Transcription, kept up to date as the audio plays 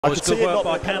Good work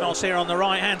by Canos here on the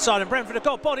right hand side, and Brentford have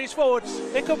got bodies forward.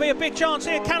 It could be a big chance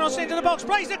here. Canos into the box,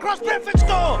 plays it across, Brentford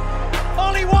score!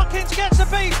 Ollie Watkins gets the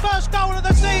beat, first goal of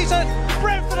the season.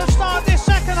 Brentford have started this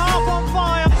second half on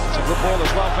fire. It's a good ball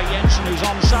as well for Jensen, who's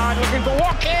onside, looking for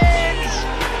Watkins!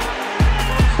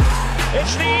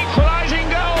 It's the equalising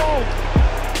goal!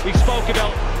 We spoke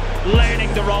about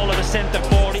learning the role of a centre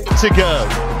forward. To go.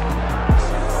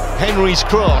 Henry's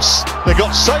cross. They've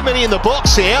got so many in the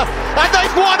box here, and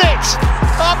they've won it!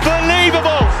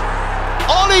 Unbelievable!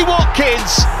 Ollie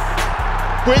Watkins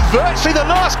with virtually the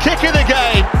last kick of the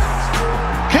game.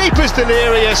 Keeper's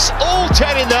delirious, all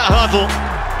 10 in that huddle,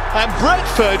 and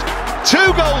Brentford, 2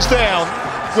 goals down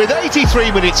with 83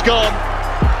 minutes gone,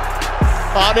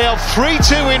 are now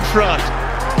 3-2 in front.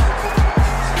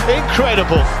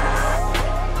 Incredible.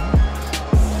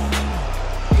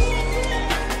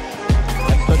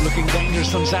 Looking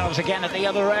dangerous themselves again at the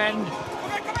other end,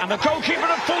 and the goalkeeper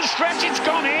at full stretch, it's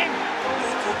gone in.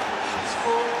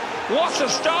 What a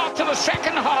start to the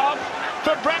second half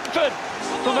for Brentford.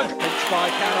 Pitched by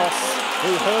Canos,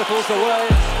 who hurtles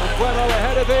away, and Bueno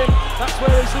ahead of him. That's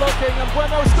where he's looking, and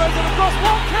Bueno squares it across.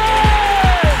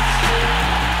 Watkins!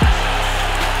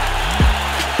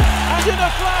 And in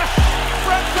a flash,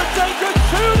 Brentford take a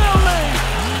 2-0 lead.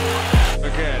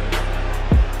 Again.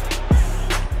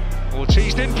 All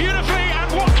teased in beautifully,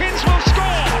 and Watkins will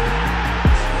score!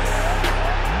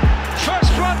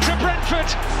 First blood to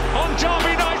Brentford on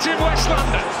Derby night in West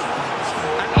London.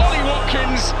 And Ollie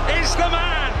Watkins is the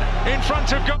man in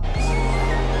front of goal.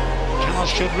 Canos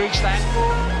should reach that.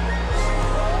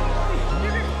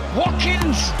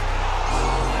 Watkins!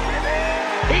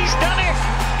 He's done it!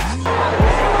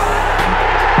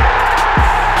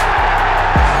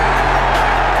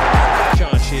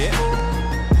 Charge here.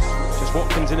 Just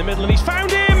Watkins in the middle, and he's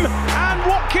found him! And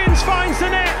Watkins finds the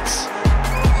net!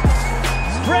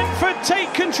 Brentford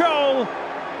take control.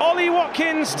 Ollie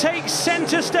Watkins takes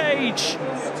centre stage.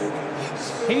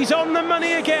 He's on the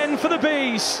money again for the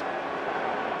Bees.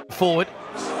 Forward,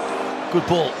 good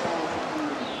ball.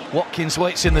 Watkins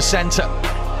waits in the centre.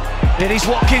 It is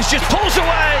Watkins, just pulls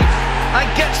away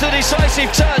and gets the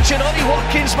decisive touch, and Ollie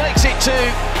Watkins makes it 2.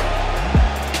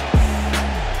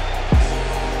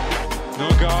 No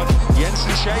guard,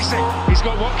 Jensen chasing. He's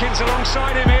got Watkins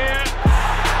alongside him here,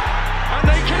 and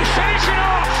they can finish it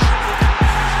off.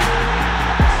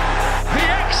 The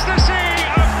ecstasy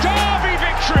of Derby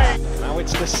victory. Now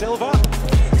it's the Silva,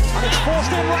 and it's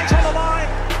forced in right on the line.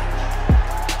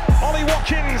 Ollie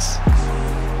Watkins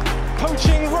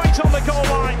poaching right on the goal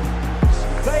line.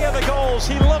 They are the goals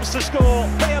he loves to score.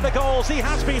 They are the goals he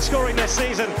has been scoring this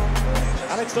season.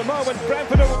 And it's the moment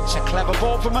Brentford are... It's a clever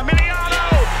ball from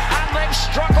Emiliano, and they've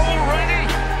struck already.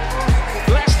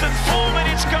 Less than 4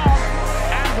 minutes gone,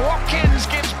 and Watkins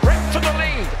gives Brentford the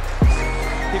lead.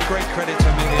 Give great credit to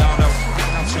Emiliano. He's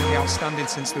been absolutely outstanding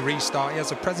since the restart. He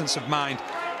has a presence of mind,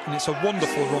 and it's a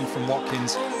wonderful run from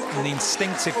Watkins, and the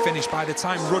instinctive finish by the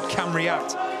time Rudd can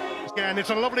react. Again, it's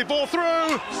a lovely ball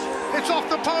through. It's off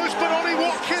the post, but Ollie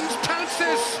Watkins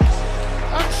pounces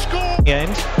and scores.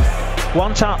 End.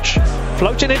 One touch,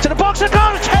 floating into the box, and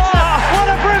goal!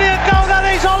 What a brilliant goal that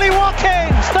is! Ollie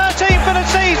Watkins, 13 for the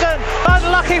season.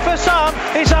 Unlucky for some,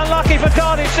 it's unlucky for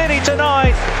Cardiff City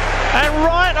tonight. And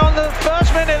right on the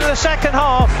first minute of the second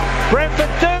half, Brentford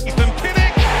do. Ethan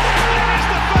Pinnock, there's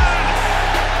the third.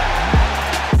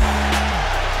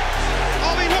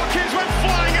 Ollie Watkins went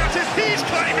flying at it, he's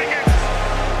claiming it.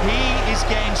 He is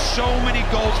getting so many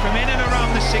goals from in and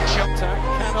around the 6-yard.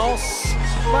 Canos,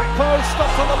 back post,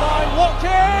 stopped on the line,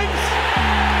 Watkins!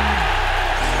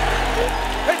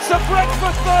 It's a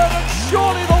Brentford third, and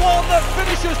surely the one that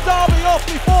finishes Derby off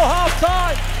before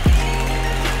half-time.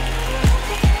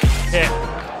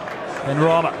 Then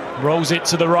Rama rolls it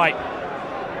to the right.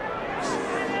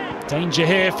 Danger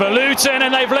here for Luton,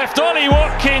 and they've left Ollie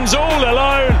Watkins all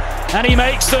alone, and he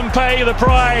makes them pay the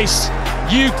price.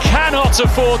 You cannot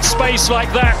afford space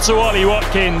like that to Ollie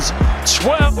Watkins.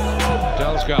 12.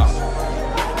 Delsgaard.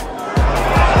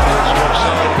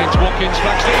 It's Watkins,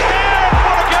 backstage.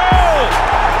 What a goal!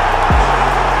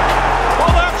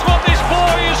 Well, that's what this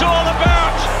boy is all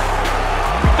about.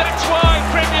 That's why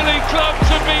Premier League clubs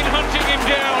have been hunting him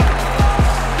down.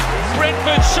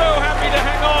 Brentford so happy to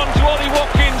hang on to Ollie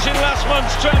Watkins in last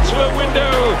month's transfer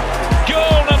window.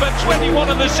 Goal number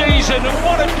 21 of the season, and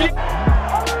what a...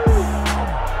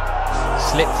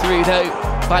 Slipped through though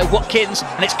by Watkins,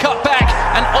 and it's cut back,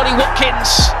 and Ollie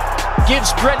Watkins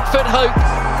gives Brentford hope.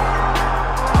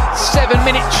 7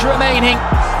 minutes remaining,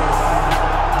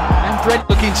 and Brent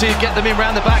looking to get them in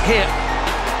round the back here.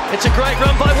 It's a great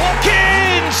run by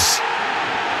Watkins!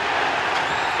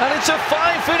 And it's a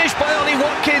fine finish by Ollie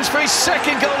Watkins for his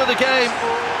second goal of the game.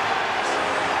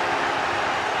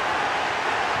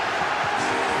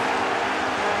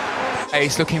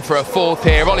 He's looking for a fourth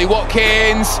here. Ollie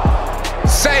Watkins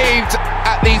saved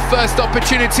at the first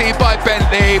opportunity by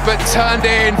Bentley, but turned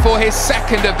in for his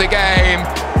second of the game.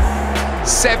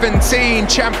 17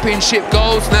 championship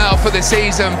goals now for the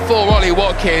season for Ollie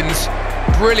Watkins.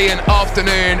 Brilliant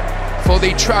afternoon for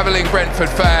the travelling Brentford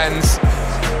fans.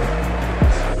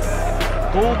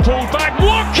 Ball pulled back,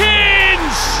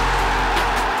 Watkins!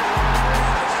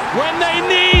 When they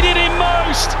needed him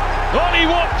most, Ollie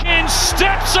Watkins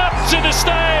steps up to the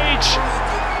stage.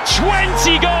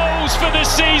 20 goals for the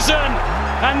season,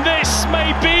 and this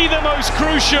may be the most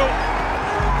crucial.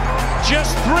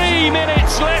 Just 3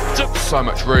 minutes left. So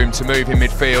much room to move in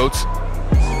midfield.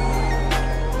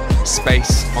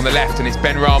 Space on the left, and it's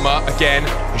Ben Rama again,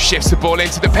 who shifts the ball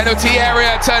into the penalty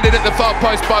area, turned in at the far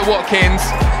post by Watkins.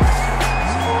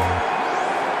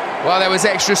 Well, there was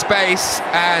extra space,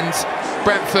 and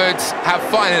Brentford have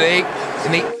finally,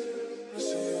 in the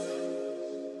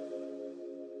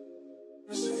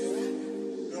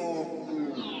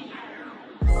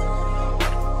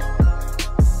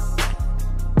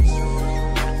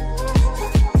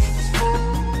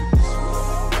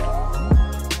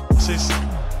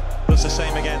does the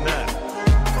same again there.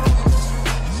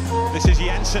 This is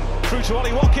Jensen through to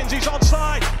Ollie Watkins. He's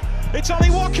onside. It's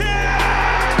Ollie Watkins!